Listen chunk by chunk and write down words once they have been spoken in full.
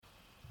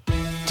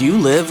Do you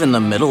live in the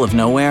middle of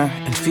nowhere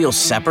and feel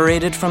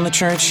separated from the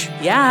church?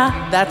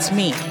 Yeah, that's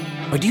me.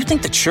 Or do you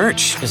think the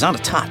church is out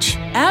of touch?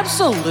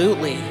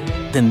 Absolutely.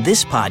 Then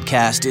this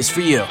podcast is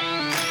for you.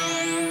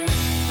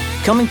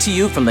 Coming to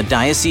you from the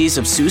Diocese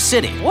of Sioux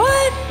City.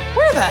 What?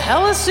 Where the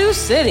hell is Sioux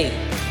City?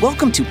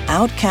 Welcome to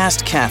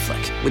Outcast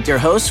Catholic with your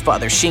hosts,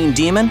 Father Shane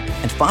Demon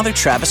and Father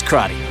Travis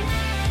Crotty.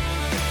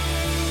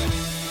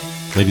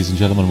 Ladies and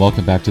gentlemen,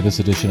 welcome back to this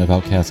edition of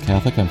Outcast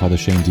Catholic. I'm Father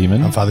Shane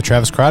Demon. I'm Father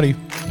Travis Crotty.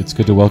 It's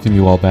good to welcome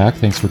you all back.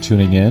 Thanks for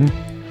tuning in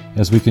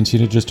as we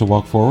continue just to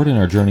walk forward in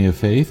our journey of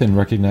faith and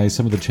recognize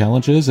some of the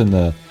challenges and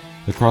the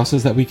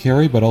crosses that we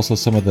carry, but also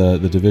some of the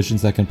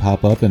divisions that can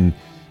pop up and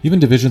even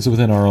divisions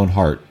within our own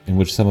heart, in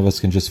which some of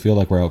us can just feel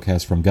like we're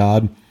outcast from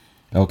God,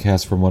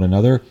 outcast from one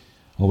another,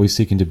 always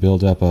seeking to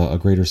build up a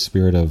greater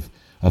spirit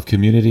of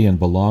community and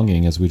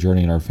belonging as we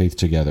journey in our faith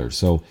together.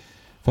 So,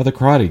 Father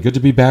Crotty, good to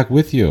be back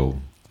with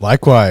you.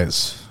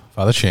 Likewise,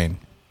 Father Shane.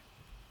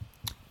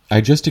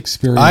 I just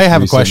experienced I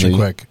have recently, a question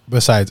quick,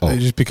 besides,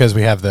 just because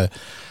we have the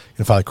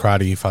Father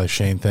Crotty, Father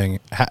Shane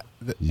thing.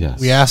 Yes.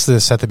 We asked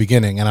this at the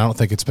beginning, and I don't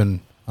think it's been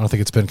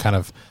kind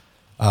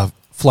of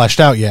fleshed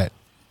out yet.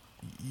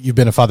 You've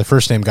been a Father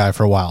First Name guy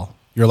for a while.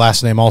 Your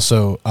last name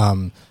also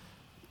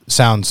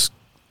sounds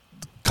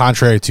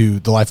contrary to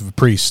the life of a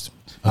priest,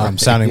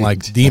 sounding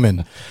like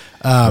demon.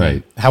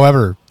 Right.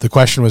 However, the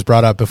question was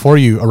brought up before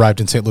you arrived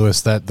in St.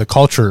 Louis that the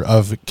culture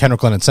of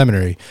Kenrick Glennon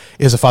Seminary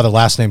is a father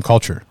last name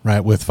culture,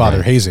 right? With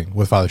Father Hazing,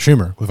 with Father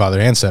Schumer, with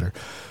Father Ansetter,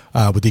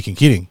 with Deacon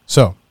Keating.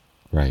 So,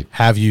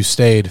 have you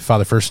stayed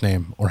Father First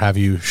Name or have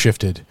you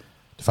shifted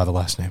to Father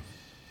Last Name?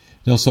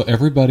 No, so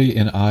everybody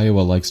in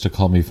Iowa likes to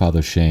call me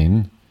Father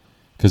Shane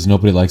because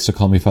nobody likes to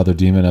call me Father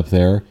Demon up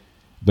there,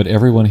 but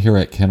everyone here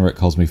at Kenrick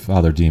calls me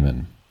Father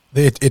Demon.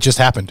 It just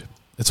happened.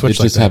 It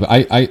switched like that.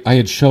 I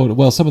had showed,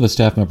 well, some of the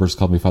staff members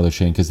called me Father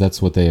Shane because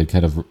that's what they had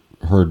kind of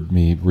heard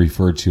me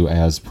referred to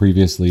as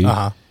previously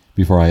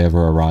before I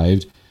ever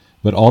arrived.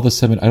 But all the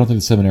I don't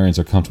think the seminarians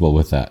are comfortable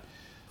with that.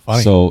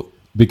 Funny. So,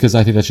 because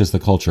I think that's just the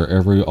culture.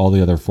 All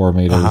the other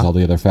formators, all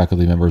the other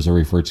faculty members are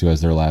referred to as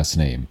their last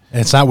name.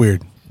 And it's not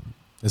weird.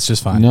 It's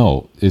just fine.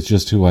 No, it's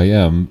just who I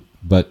am.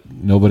 But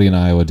nobody in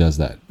Iowa does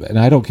that. And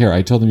I don't care.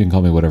 I told them you can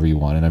call me whatever you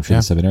want. And I'm sure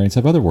the seminarians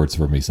have other words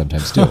for me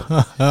sometimes too.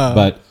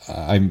 But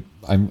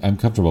I'm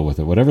comfortable with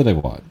it, whatever they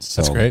want.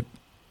 So, that's great.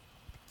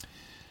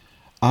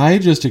 I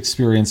just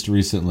experienced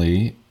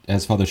recently,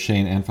 as Father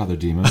Shane and Father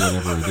Demon,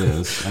 whatever it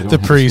is. I don't the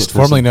priest,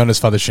 formerly known as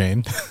Father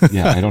Shane.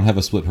 Yeah, I don't have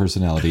a split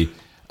personality.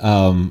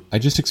 I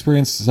just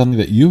experienced something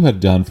that you had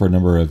done for a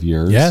number of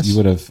years. Yes. You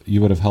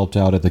would have helped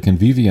out at the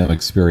Convivium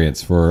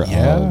experience for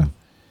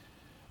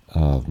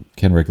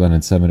Kenrick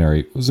Glennon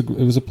Seminary. It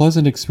was a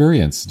pleasant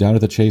experience down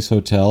at the Chase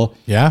Hotel.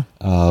 Yeah.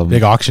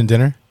 Big auction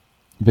dinner.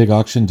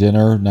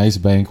 Nice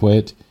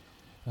banquet.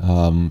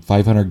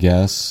 500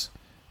 guests.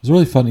 It was a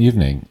really fun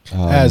evening.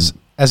 As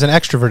an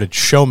extroverted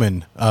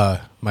showman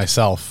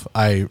myself,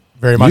 I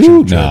very much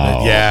enjoyed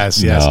it.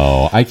 Yes.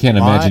 No, I can't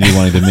imagine you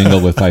wanting to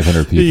mingle with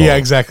 500 people. Yeah,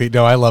 exactly.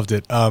 No, I loved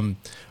it.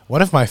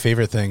 One of my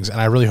favorite things, and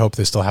I really hope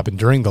this still happened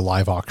during the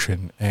live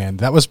auction, and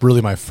that was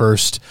really the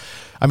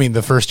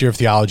first year of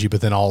theology,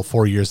 but then all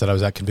 4 years that I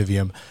was at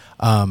Convivium.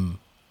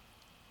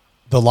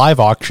 The live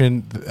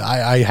auction,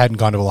 I hadn't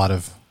gone to a lot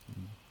of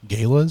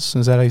galas.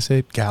 Is that how you say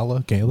it?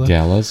 Gala?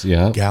 Galas,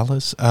 yeah.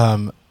 Galas.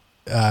 In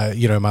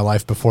my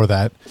life before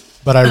that.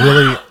 But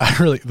I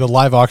really, the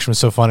live auction was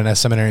so fun. And as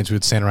seminarians, we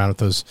would stand around with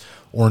those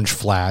orange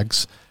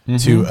flags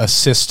to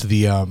assist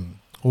the,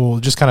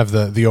 just kind of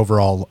the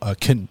overall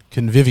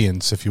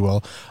convivience, if you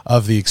will,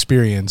 of the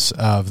experience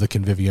of the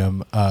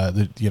Convivium,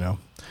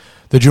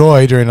 the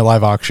joy during the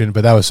live auction.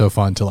 But that was so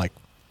fun to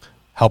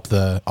help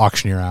the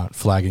auctioneer out,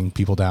 flagging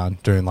people down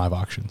during live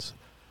auctions.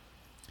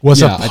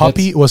 Was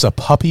a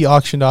puppy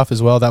auctioned off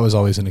as well? That was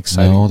always an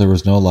exciting. No, there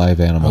was no live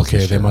animals.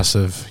 Okay, they must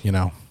have,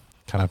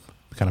 kind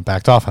of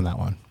backed off on that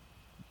one.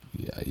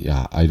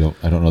 Yeah, I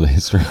don't know the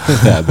history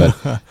of that,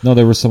 but no,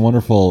 there were some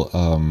wonderful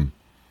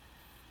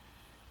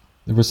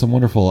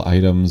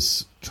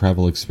items,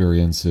 travel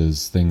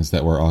experiences, things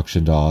that were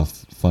auctioned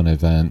off, fun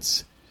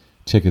events,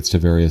 tickets to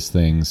various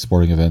things,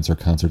 sporting events or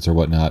concerts or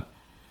whatnot.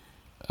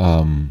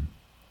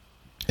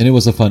 And it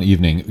was a fun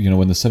evening.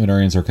 When the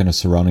seminarians are kind of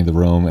surrounding the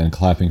room and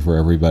clapping for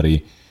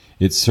everybody,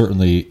 it's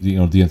certainly,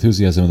 the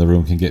enthusiasm in the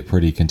room can get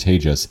pretty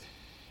contagious.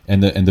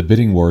 And the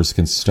bidding wars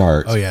can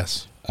start. Oh,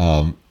 yes.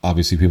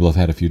 Obviously, people have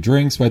had a few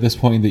drinks by this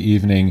point in the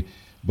evening,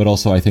 but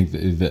also I think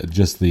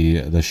just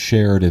the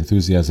shared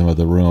enthusiasm of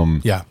the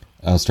room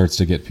starts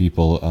to get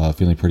people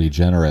feeling pretty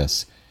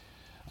generous.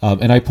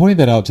 And I pointed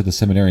that out to the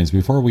seminarians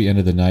before we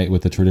ended the night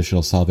with the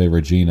traditional Salve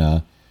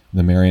Regina,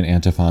 the Marian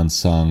antiphons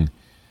sung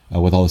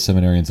with all the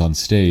seminarians on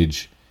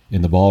stage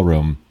in the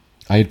ballroom.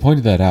 I had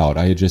pointed that out.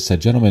 I had just said,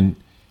 gentlemen,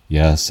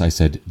 yes, I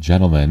said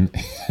gentlemen,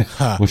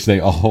 which they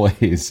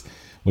always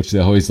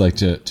like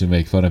to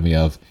make fun of me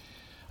of.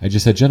 I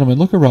just said, gentlemen,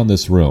 look around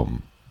this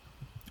room.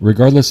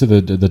 Regardless of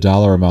the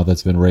dollar amount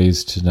that's been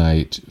raised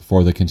tonight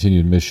for the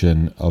continued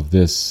mission of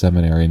this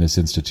seminary and this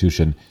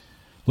institution,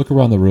 look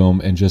around the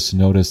room and just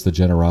notice the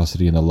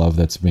generosity and the love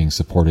that's being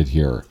supported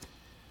here.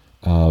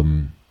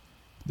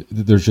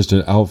 There's just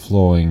an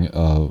outflowing,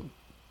 font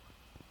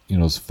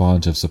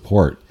of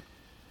support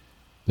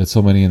that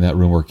so many in that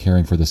room were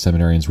caring for the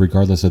seminarians,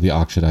 regardless of the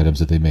auction items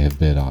that they may have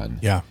bid on.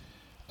 Yeah.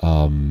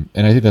 And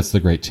I think that's the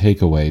great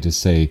takeaway, to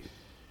say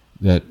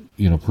that,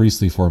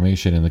 priestly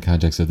formation in the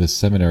context of this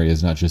seminary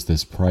is not just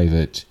this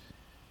private,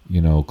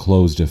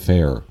 closed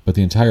affair, but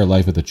the entire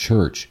life of the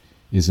church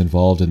is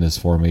involved in this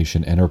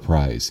formation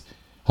enterprise,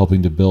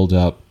 helping to build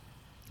up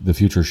the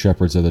future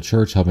shepherds of the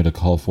church, helping to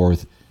call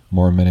forth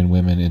more men and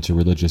women into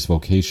religious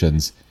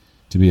vocations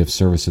to be of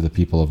service to the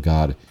people of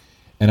God.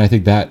 And I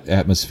think that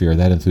atmosphere,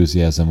 that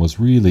enthusiasm was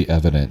really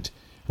evident,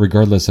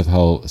 regardless of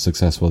how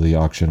successful the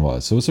auction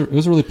was. So it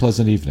was a really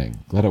pleasant evening.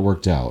 Glad it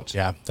worked out.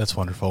 Yeah, that's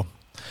wonderful.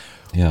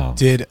 Yeah.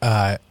 Did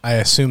I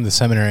assume the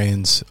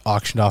seminarians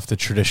auctioned off the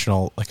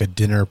traditional, like a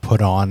dinner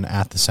put on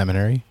at the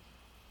seminary?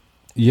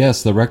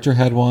 Yes, the rector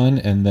had one,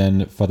 and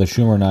then Father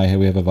Schumer and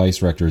we have a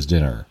vice rector's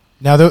dinner.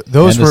 Now,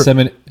 those were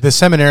the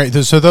seminary.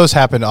 So those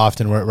happened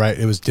often, right?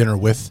 It was dinner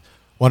with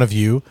one of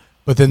you,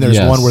 but then there's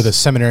one where the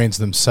seminarians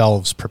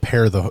themselves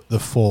prepare the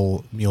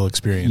full meal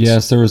experience.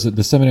 Yes, the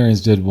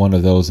seminarians did one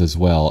of those as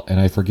well, and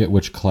I forget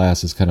which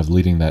class is kind of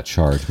leading that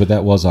charge, but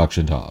that was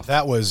auctioned off.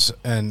 That was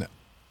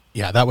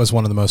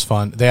one of the most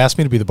fun. They asked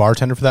me to be the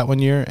bartender for that one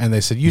year, and they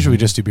said, usually we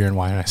just do beer and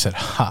wine. And I said,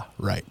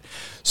 right.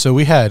 So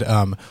we had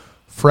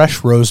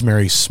fresh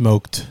rosemary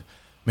smoked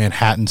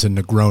Manhattans and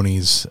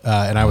Negronis,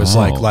 and I was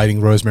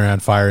lighting rosemary on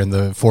fire in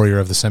the foyer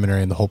of the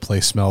seminary, and the whole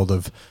place smelled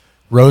of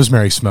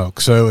rosemary smoke.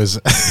 So it was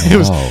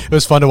it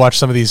was fun to watch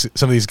some of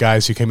these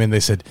guys who came in. They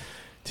said,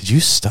 "Did you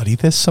study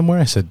this somewhere?"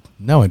 I said,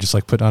 "No, I just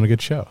put on a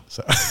good show."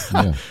 So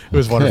it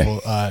was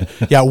wonderful.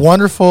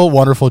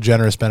 Wonderful,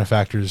 generous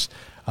benefactors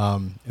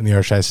in the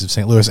Archdiocese of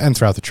St. Louis and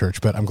throughout the church.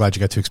 But I'm glad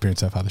you got to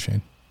experience that, Father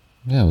Shane.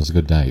 Yeah, it was a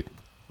good night.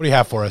 What do you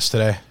have for us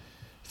today,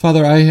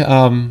 Father? I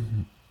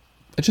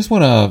just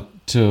want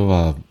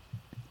to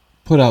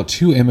put out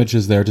two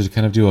images there to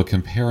kind of do a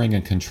comparing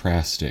and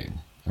contrasting.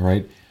 All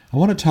right, I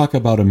want to talk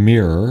about a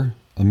mirror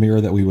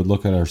that we would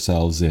look at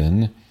ourselves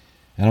in,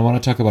 and I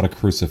want to talk about a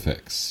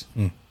crucifix.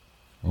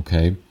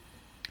 Okay,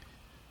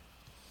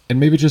 and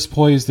maybe just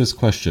pose this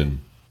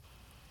question: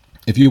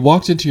 if you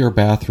walked into your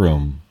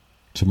bathroom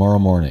tomorrow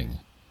morning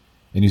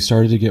and you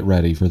started to get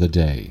ready for the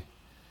day,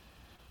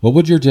 what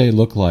would your day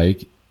look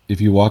like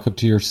if you walk up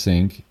to your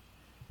sink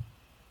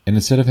and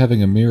instead of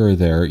having a mirror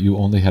there, you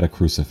only had a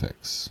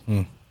crucifix?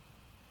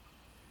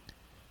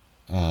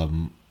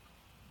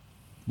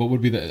 What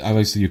would be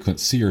obviously you couldn't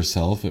see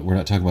yourself. We're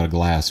not talking about a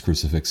glass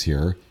crucifix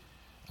here,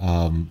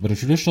 but a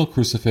traditional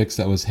crucifix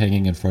that was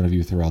hanging in front of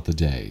you throughout the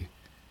day.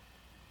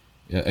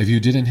 If you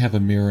didn't have a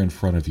mirror in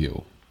front of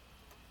you,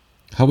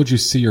 how would you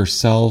see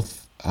yourself?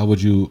 How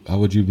would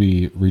you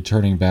be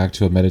returning back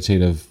to a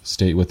meditative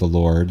state with the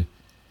Lord?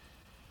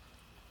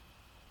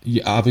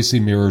 Yeah, obviously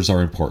mirrors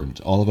are important.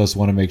 All of us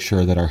want to make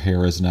sure that our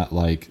hair is not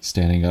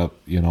standing up,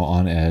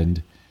 on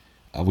end.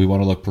 We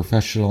want to look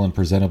professional and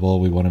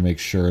presentable. We want to make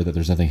sure that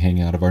there's nothing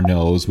hanging out of our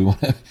nose. We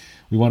want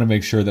to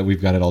make sure that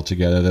we've got it all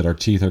together, that our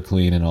teeth are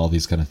clean, and all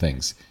these kind of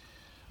things.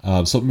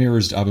 So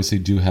mirrors obviously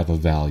do have a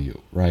value,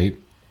 right?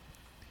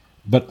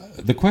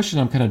 But the question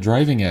I'm kind of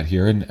driving at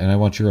here, and I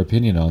want your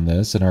opinion on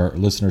this, and our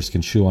listeners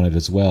can chew on it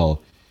as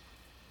well.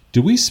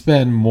 Do we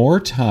spend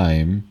more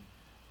time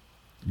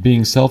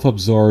being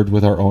self-absorbed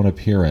with our own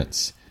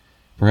appearance,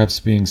 perhaps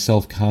being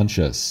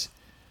self-conscious,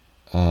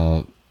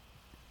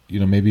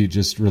 maybe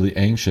just really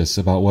anxious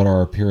about what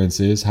our appearance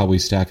is, how we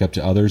stack up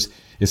to others,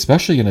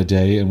 especially in a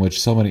day in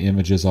which so many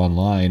images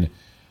online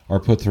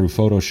are put through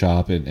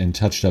Photoshop and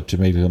touched up to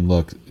make them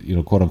look,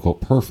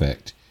 quote-unquote,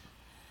 perfect?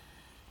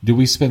 Do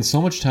we spend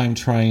so much time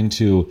trying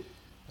to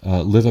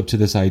live up to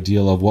this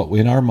ideal of what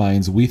in our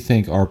minds we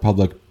think our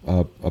public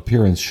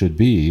appearance should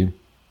be,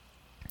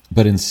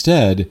 but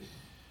instead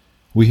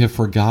we have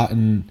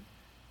forgotten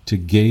to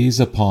gaze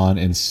upon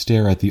and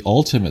stare at the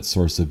ultimate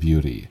source of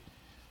beauty,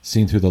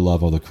 seen through the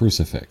love of the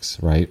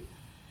crucifix, right?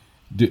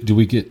 Do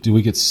we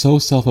get so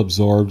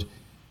self-absorbed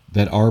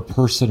that our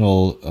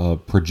personal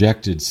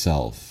projected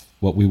self,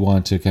 what we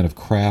want to kind of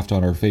craft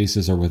on our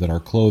faces or within our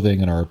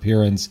clothing and our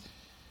appearance,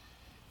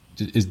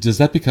 does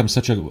that become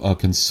such a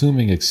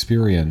consuming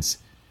experience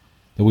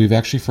that we've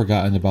actually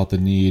forgotten about the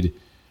need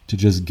to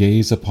just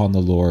gaze upon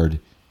the Lord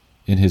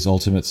in his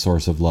ultimate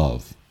source of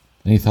love?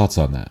 Any thoughts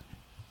on that?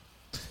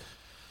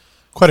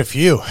 Quite a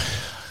few.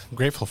 I'm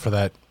grateful for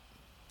that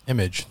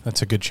image.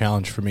 That's a good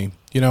challenge for me.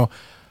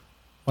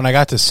 When I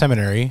got to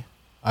seminary,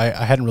 I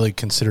hadn't really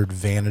considered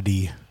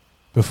vanity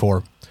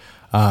before.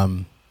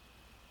 But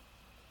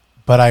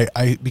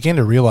I began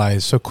to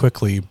realize so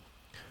quickly,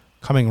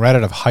 coming right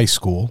out of high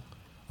school,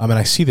 and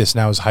I see this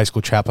now as a high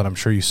school chaplain, I'm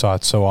sure you saw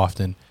it so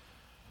often.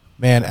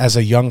 Man, as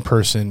a young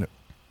person,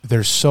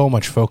 there's so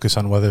much focus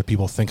on whether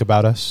people think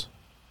about us,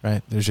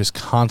 right? There's just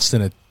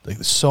constant,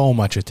 so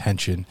much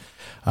attention.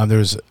 There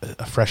was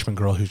a freshman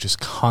girl who's just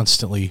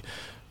constantly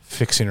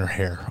fixing her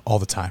hair all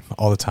the time.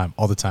 And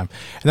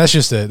that's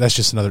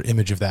just another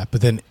image of that. But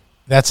then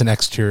that's an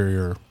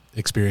exterior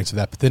experience of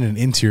that, but then an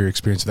interior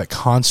experience of that,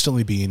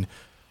 constantly being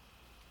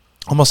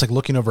almost like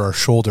looking over our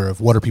shoulder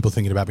of what are people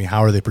thinking about me?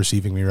 How are they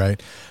perceiving me?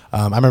 Right.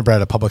 I remember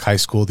at a public high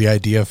school, the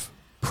idea of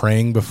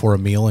praying before a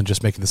meal and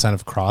just making the sign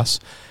of a cross.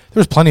 There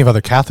was plenty of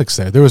other Catholics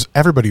there.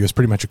 Everybody was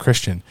pretty much a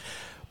Christian,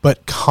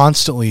 but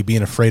constantly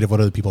being afraid of what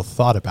other people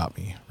thought about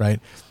me. Right.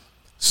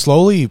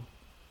 Slowly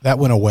that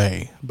went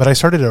away, but I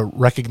started to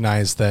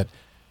recognize that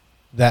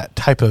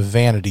type of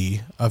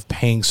vanity of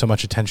paying so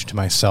much attention to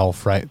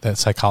myself, right, that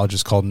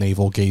psychologists called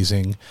navel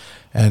gazing,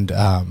 and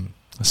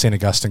St.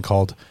 Augustine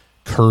called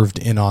curved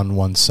in on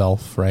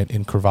oneself, right,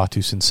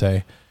 incurvatus in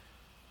se,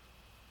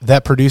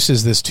 that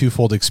produces this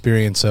twofold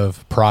experience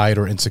of pride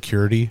or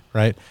insecurity,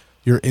 right?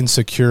 You're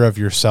insecure of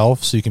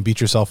yourself, so you can beat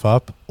yourself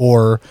up,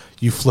 or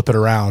you flip it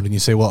around and you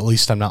say, well, at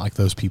least I'm not like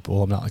those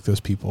people. I'm not like those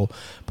people.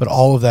 But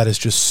all of that is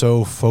just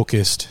so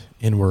focused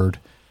inward.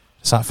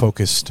 It's not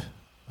focused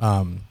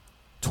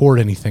toward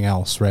anything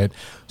else, right?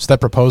 So that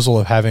proposal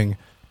of having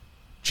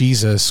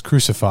Jesus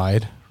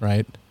crucified,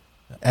 right,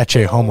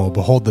 ecce homo,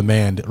 behold the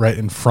man, right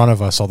in front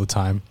of us all the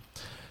time,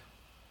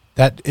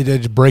 that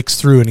it breaks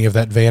through any of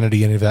that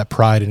vanity, any of that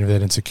pride, any of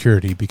that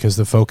insecurity, because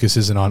the focus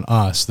isn't on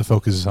us, the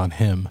focus is on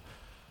him.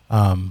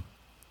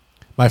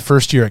 My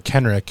first year at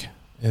Kenrick,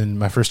 in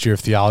my first year of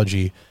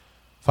theology,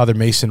 Father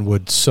Mason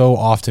would so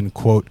often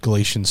quote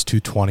Galatians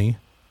 2:20.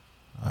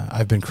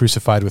 I've been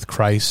crucified with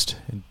Christ.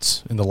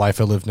 It's, in the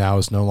life I live now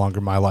is no longer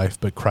my life,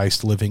 but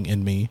Christ living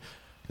in me,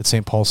 that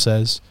St. Paul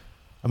says.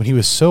 I mean, he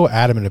was so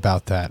adamant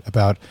about that,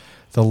 about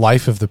the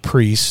life of the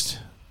priest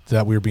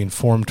that we were being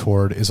formed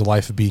toward is a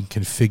life of being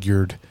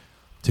configured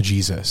to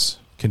Jesus,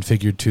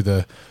 configured to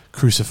the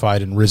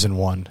crucified and risen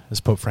one, as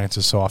Pope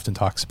Francis so often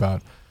talks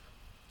about.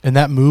 And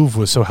that move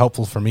was so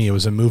helpful for me. It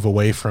was a move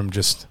away from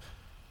just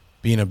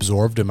being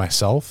absorbed in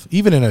myself,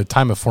 even in a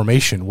time of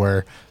formation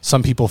where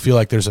some people feel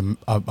like there's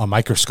a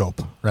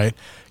microscope, right?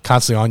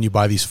 Constantly on you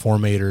by these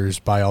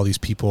formators, by all these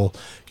people,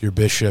 your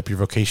bishop, your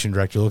vocation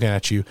director looking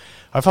at you.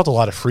 I felt a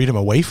lot of freedom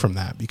away from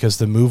that because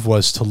the move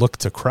was to look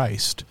to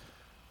Christ,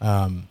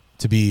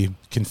 to be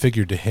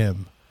configured to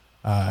him.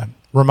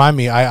 Remind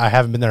me, I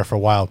haven't been there for a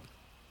while,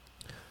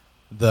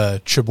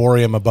 the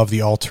Ciborium above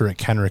the altar at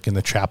Kenrick in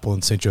the chapel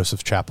in St.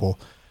 Joseph's Chapel.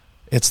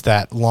 It's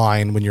that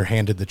line when you're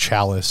handed the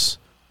chalice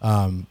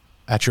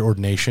at your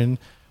ordination,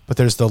 but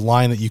there's the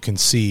line that you can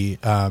see,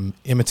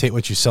 imitate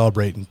what you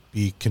celebrate and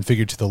be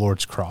configured to the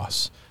Lord's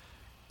cross.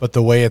 But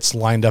the way it's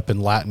lined up in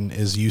Latin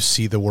is you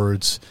see the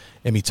words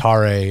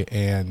imitare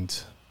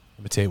and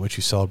imitate what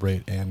you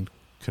celebrate and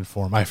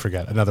conform. I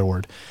forget another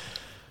word.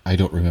 I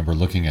don't remember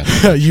looking at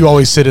it. You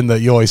always sit in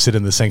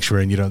the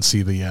sanctuary and you don't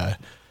see the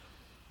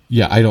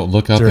yeah, I don't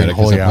look up at it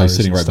because I'm probably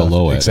sitting right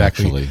below it.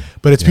 Exactly. Actually.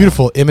 But it's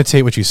beautiful.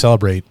 Imitate what you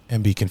celebrate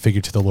and be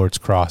configured to the Lord's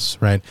cross,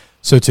 right?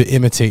 So to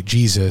imitate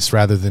Jesus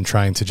rather than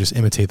trying to just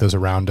imitate those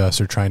around us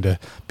or trying to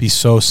be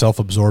so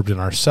self-absorbed in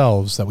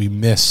ourselves that we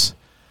miss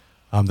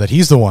that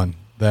he's the one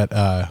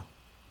that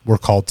we're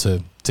called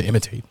to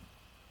imitate.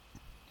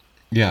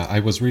 Yeah, I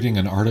was reading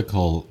an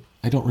article.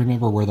 I don't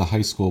remember where the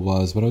high school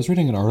was, but I was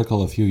reading an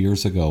article a few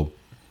years ago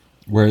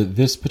where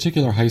this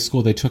particular high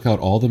school, they took out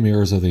all the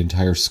mirrors of the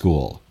entire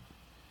school.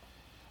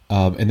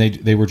 And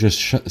they were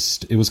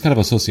just, it was kind of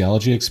a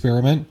sociology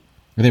experiment,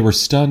 and they were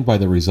stunned by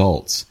the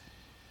results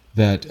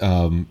that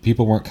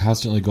people weren't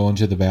constantly going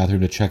to the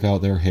bathroom to check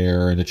out their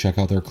hair and to check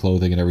out their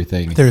clothing and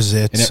everything. There's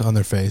zits on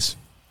their face.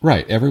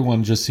 Right.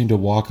 Everyone just seemed to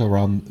walk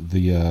around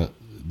the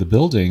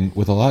building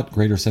with a lot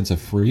greater sense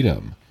of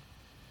freedom,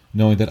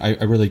 knowing that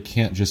I really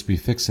can't just be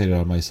fixated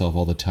on myself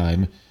all the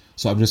time.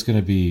 So I'm just going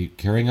to be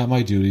carrying out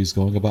my duties,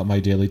 going about my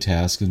daily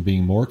tasks, and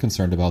being more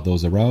concerned about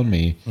those around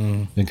me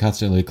than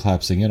constantly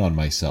collapsing in on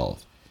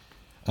myself.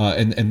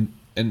 And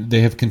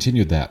they have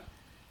continued that.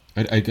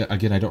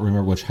 Again, I don't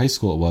remember which high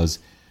school it was,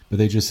 but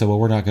they just said, well,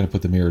 we're not going to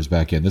put the mirrors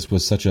back in. This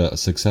was such a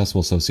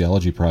successful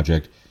sociology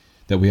project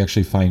that we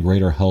actually find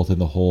greater health in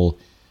the whole,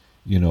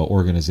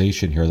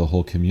 organization here, the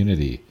whole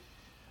community.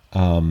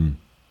 And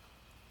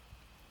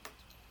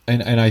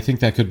I think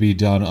that could be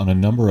done on a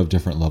number of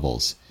different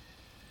levels.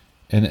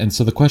 And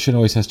so the question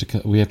always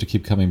we have to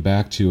keep coming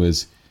back to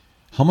is,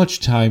 how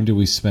much time do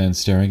we spend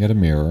staring at a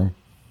mirror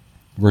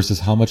versus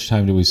how much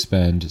time do we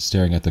spend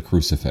staring at the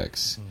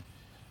crucifix?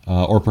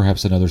 Or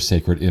perhaps another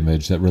sacred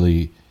image that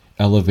really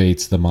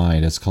elevates the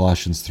mind, as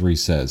Colossians 3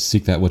 says,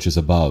 seek that which is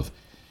above.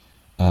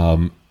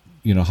 How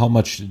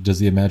much does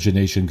the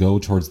imagination go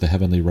towards the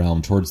heavenly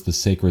realm, towards the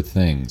sacred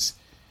things?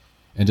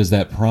 And does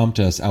that prompt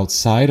us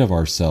outside of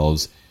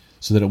ourselves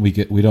so that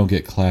we don't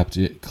get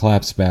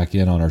collapsed back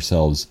in on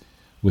ourselves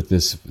with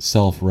this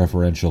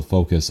self-referential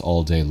focus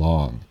all day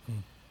long?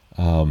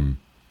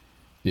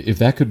 If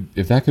that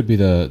could be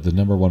the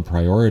number one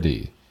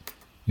priority,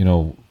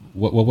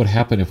 what would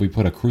happen if we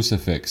put a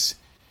crucifix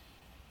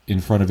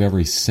in front of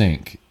every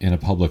sink in a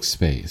public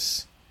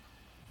space?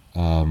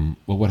 What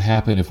would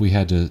happen if we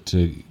had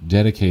to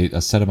dedicate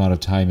a set amount of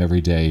time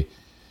every day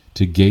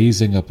to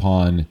gazing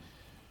upon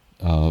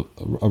a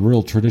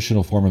real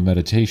traditional form of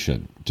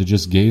meditation, to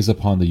just gaze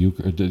upon the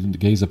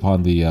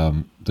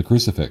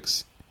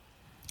crucifix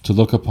to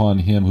look upon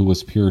him who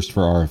was pierced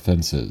for our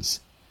offenses,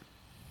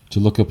 to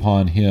look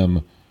upon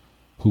him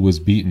who was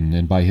beaten,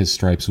 and by his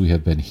stripes we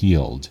have been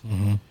healed.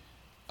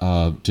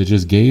 To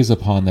just gaze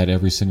upon that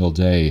every single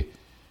day,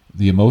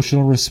 the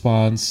emotional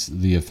response,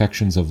 the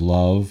affections of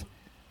love,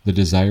 the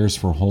desires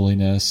for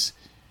holiness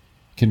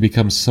can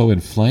become so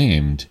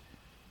inflamed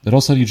that all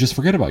of a sudden you just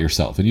forget about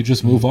yourself and you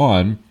just move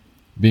on,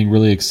 being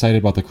really excited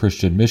about the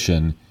Christian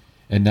mission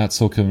and not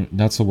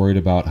so worried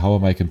about how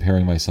am I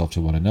comparing myself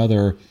to one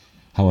another,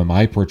 how am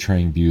I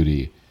portraying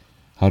beauty,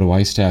 how do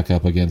I stack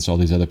up against all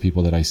these other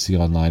people that I see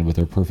online with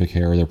their perfect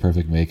hair, their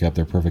perfect makeup,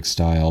 their perfect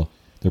style,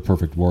 their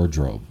perfect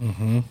wardrobe.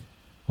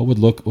 What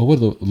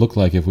would it look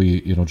like if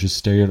we, just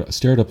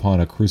stared upon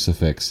a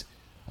crucifix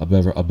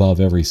above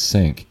every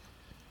sink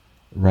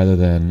rather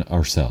than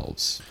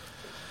ourselves?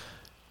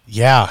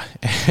 Yeah,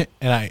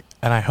 and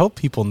I hope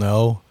people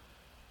know,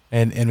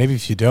 and maybe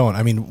if you don't,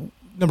 I mean,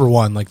 number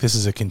one, like, this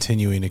is a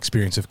continuing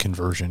experience of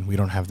conversion. We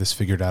don't have this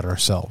figured out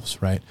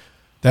ourselves, right?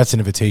 That's an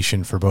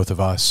invitation for both of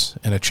us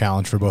and a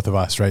challenge for both of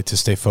us, right? To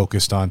stay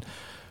focused on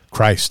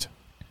Christ,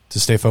 to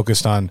stay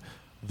focused on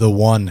the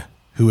one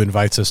who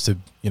invites us to,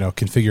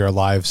 configure our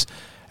lives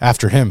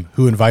after him,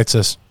 who invites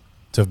us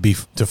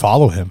to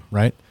follow him,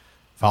 right?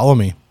 Follow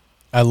me.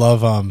 I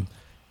love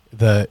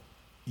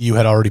you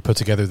had already put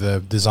together the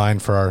design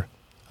for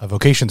our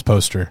vocations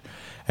poster,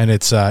 and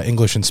it's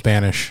English and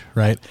Spanish,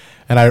 right?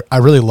 And I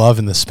really love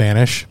in the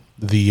Spanish,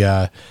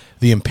 the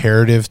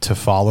imperative to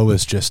follow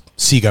is just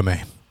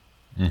sígame,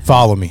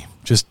 follow me.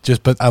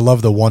 But I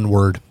love the one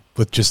word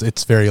with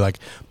it's very like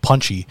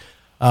punchy.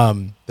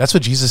 That's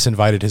what Jesus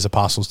invited his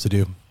apostles to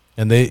do.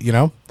 And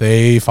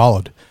they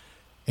followed,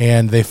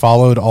 and they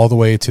followed all the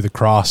way to the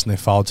cross, and they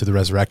followed to the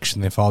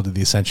resurrection. They followed to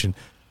the ascension.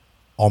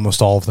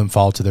 Almost all of them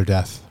followed to their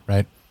death,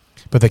 right?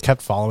 But they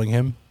kept following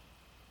him,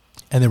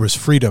 and there was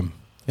freedom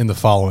in the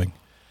following.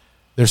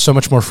 There's so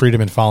much more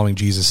freedom in following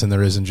Jesus than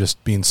there is in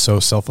just being so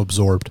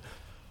self-absorbed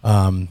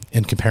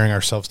and comparing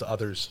ourselves to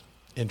others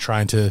and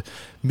trying to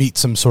meet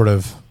some sort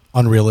of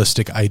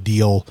unrealistic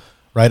ideal,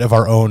 right, of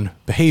our own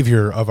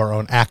behavior, of our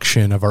own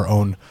action, of our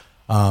own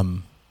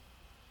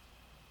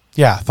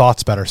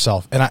thoughts about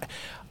ourselves. And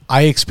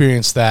I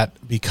experienced that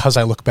because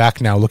I look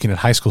back now looking at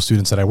high school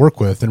students that I work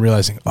with and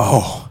realizing,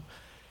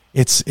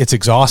 it's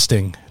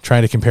exhausting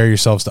trying to compare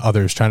yourselves to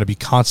others, trying to be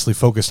constantly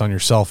focused on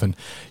yourself and,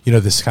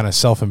 this kind of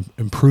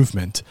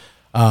self-improvement.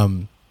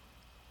 But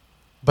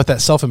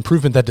that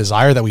self-improvement, that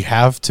desire that we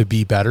have to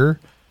be better,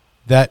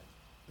 that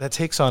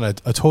takes on a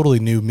totally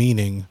new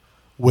meaning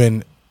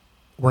when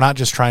we're not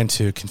just trying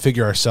to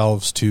configure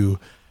ourselves to,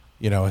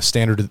 a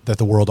standard that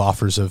the world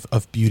offers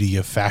of beauty,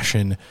 of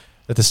fashion,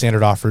 that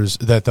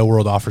the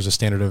world offers a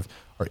standard of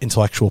our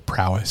intellectual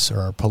prowess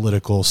or our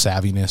political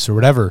savviness or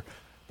whatever,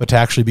 but to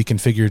actually be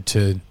configured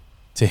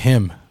to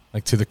him,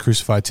 like to the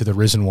crucified, to the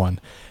risen one.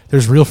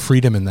 There's real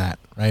freedom in that,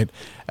 right?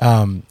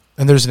 And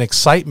there's an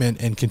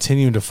excitement in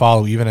continuing to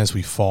follow even as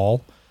we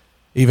fall,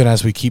 even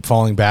as we keep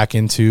falling back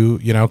into,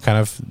 kind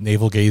of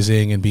navel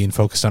gazing and being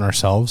focused on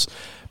ourselves,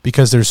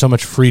 because there's so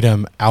much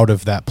freedom out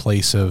of that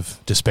place of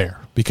despair.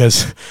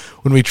 Because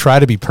when we try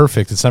to be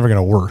perfect, it's never going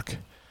to work.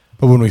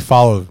 But when we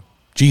follow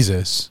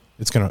Jesus,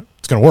 it's going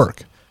to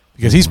work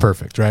because he's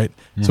perfect, right?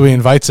 So he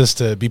invites us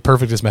to be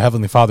perfect as my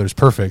heavenly Father is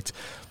perfect.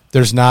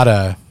 There's not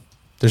a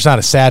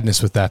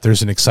sadness with that.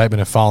 There's an excitement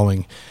of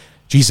following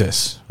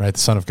Jesus, right? The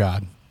Son of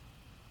God.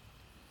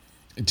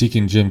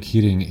 Deacon Jim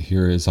Keating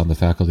here is on the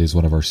faculty as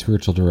one of our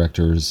spiritual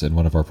directors and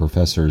one of our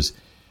professors.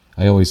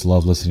 I always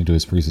love listening to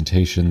his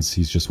presentations.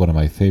 He's just one of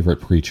my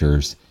favorite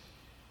preachers.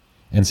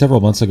 And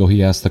several months ago,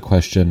 he asked the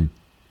question,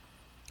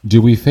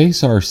 do we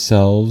face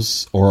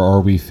ourselves or are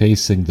we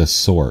facing the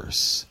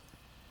source?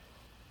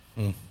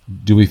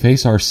 Do we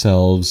face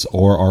ourselves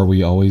or are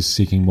we always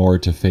seeking more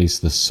to face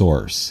the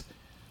source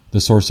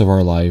of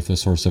our life, the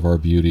source of our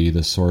beauty,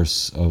 the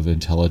source of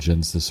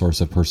intelligence, the source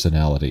of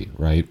personality,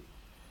 right?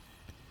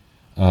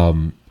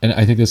 And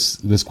I think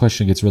this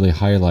question gets really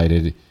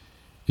highlighted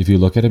if you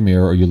look at a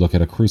mirror or you look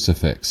at a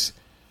crucifix.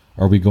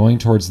 Are we going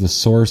towards the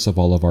source of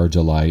all of our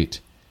delight?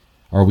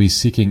 Are we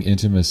seeking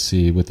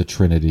intimacy with the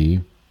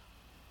Trinity?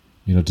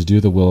 To do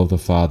the will of the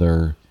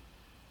Father,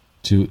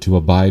 to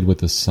abide with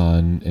the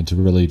Son, and to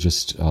really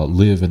just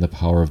live in the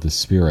power of the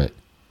Spirit.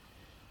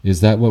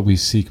 Is that what we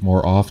seek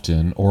more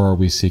often, or are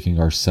we seeking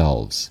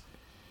ourselves?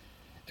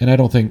 And I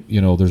don't think,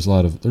 there's a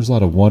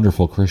lot of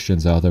wonderful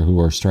Christians out there who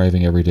are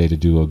striving every day to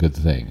do a good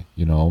thing,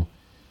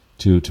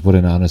 to put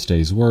in honest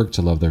day's work,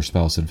 to love their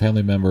spouse and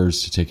family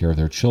members, to take care of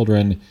their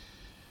children,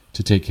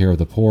 to take care of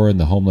the poor and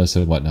the homeless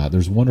and whatnot.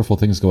 There's wonderful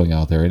things going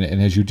out there.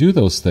 And as you do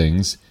those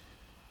things,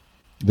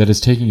 that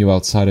is taking you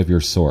outside of your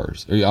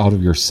source, or out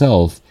of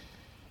yourself,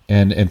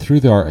 and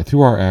through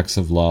our acts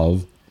of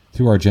love,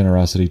 through our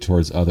generosity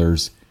towards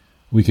others,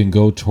 we can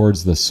go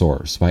towards the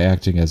source by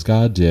acting as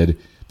God did,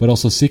 but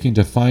also seeking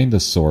to find the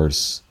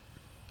source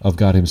of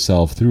God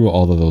himself through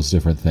all of those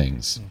different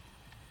things.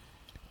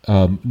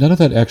 None of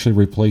that actually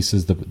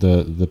replaces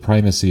the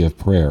primacy of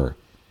prayer,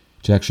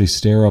 to actually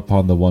stare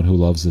upon the one who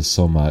loves us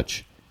so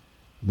much,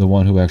 the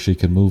one who actually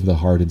can move the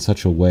heart in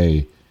such a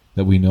way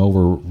that we know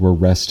we're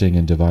resting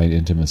in divine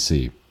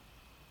intimacy.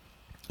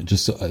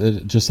 Just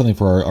something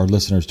for our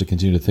listeners to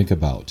continue to think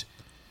about.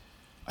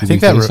 Do we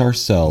face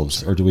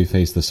ourselves or do we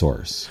face the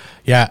source?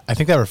 Yeah, I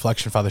think that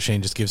reflection, Father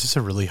Shane, just gives us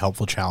a really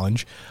helpful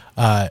challenge.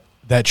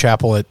 That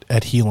chapel at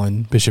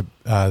Heelan, Bishop,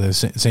 the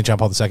St. John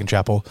Paul II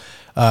Chapel,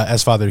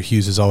 as Father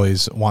Hughes is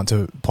always want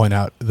to point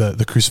out,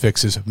 the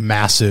crucifix is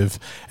massive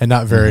and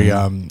not very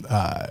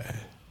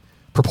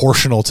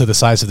proportional to the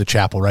size of the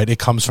chapel, right? It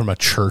comes from a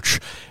church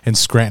in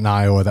Scranton,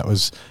 Iowa that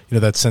was,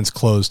 that's since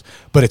closed,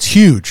 but it's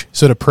huge.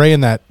 So to pray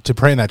in that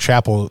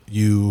chapel,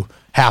 you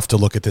have to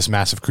look at this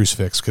massive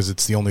crucifix because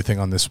it's the only thing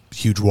on this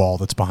huge wall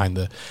that's behind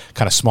the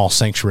kind of small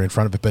sanctuary in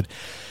front of it. But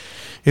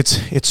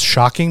it's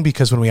shocking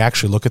because when we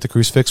actually look at the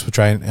crucifix, which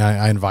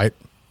I invite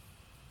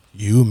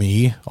you,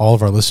 me, all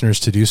of our listeners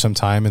to do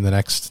sometime in the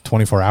next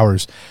 24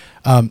 hours,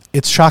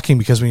 it's shocking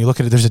because when you look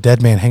at it, there's a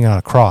dead man hanging on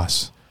a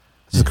cross.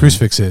 The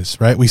crucifix is,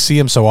 right? We see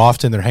them so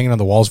often. They're hanging on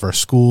the walls of our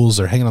schools.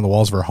 They're hanging on the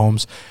walls of our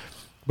homes.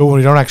 But when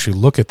we don't actually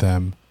look at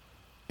them,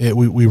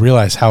 we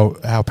realize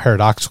how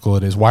paradoxical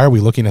it is. Why are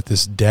we looking at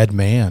this dead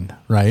man,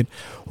 right?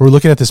 We're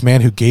looking at this man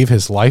who gave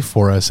his life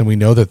for us, and we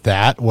know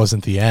that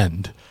wasn't the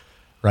end,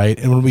 right?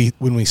 And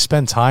when we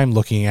spend time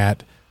looking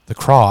at the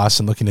cross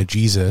and looking at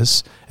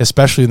Jesus,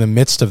 especially in the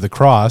midst of the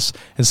cross,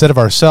 instead of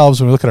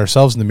ourselves, when we look at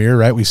ourselves in the mirror,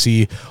 right, we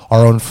see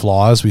our own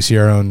flaws, we see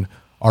our own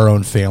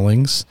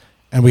failings,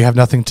 and we have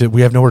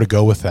nowhere to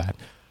go with that.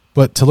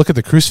 But to look at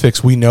the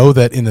crucifix, we know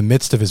that in the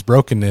midst of his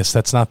brokenness,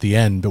 that's not the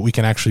end, but we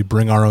can actually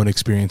bring our own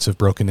experience of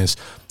brokenness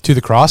to the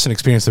cross and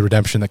experience the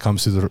redemption that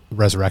comes through the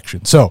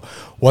resurrection. So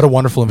what a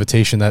wonderful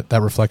invitation that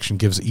reflection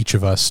gives each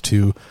of us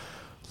to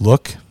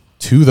look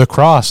to the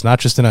cross, not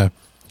just in a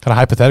kind of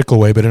hypothetical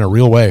way, but in a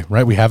real way,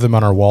 right? We have them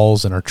on our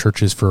walls and our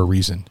churches for a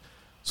reason.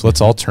 So let's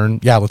all turn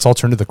to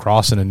the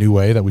cross in a new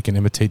way that we can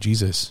imitate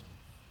Jesus.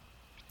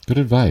 Good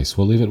advice.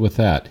 We'll leave it with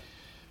that.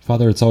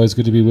 Father, it's always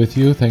good to be with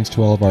you. Thanks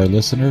to all of our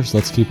listeners.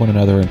 Let's keep one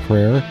another in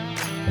prayer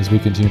as we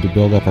continue to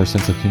build up our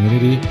sense of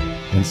community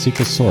and seek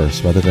the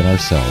source rather than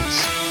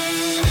ourselves.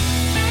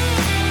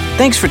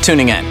 Thanks for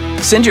tuning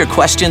in. Send your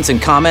questions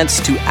and comments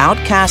to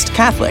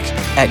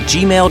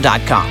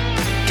outcastcatholic@gmail.com.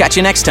 Catch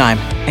you next time,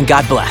 and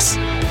God bless.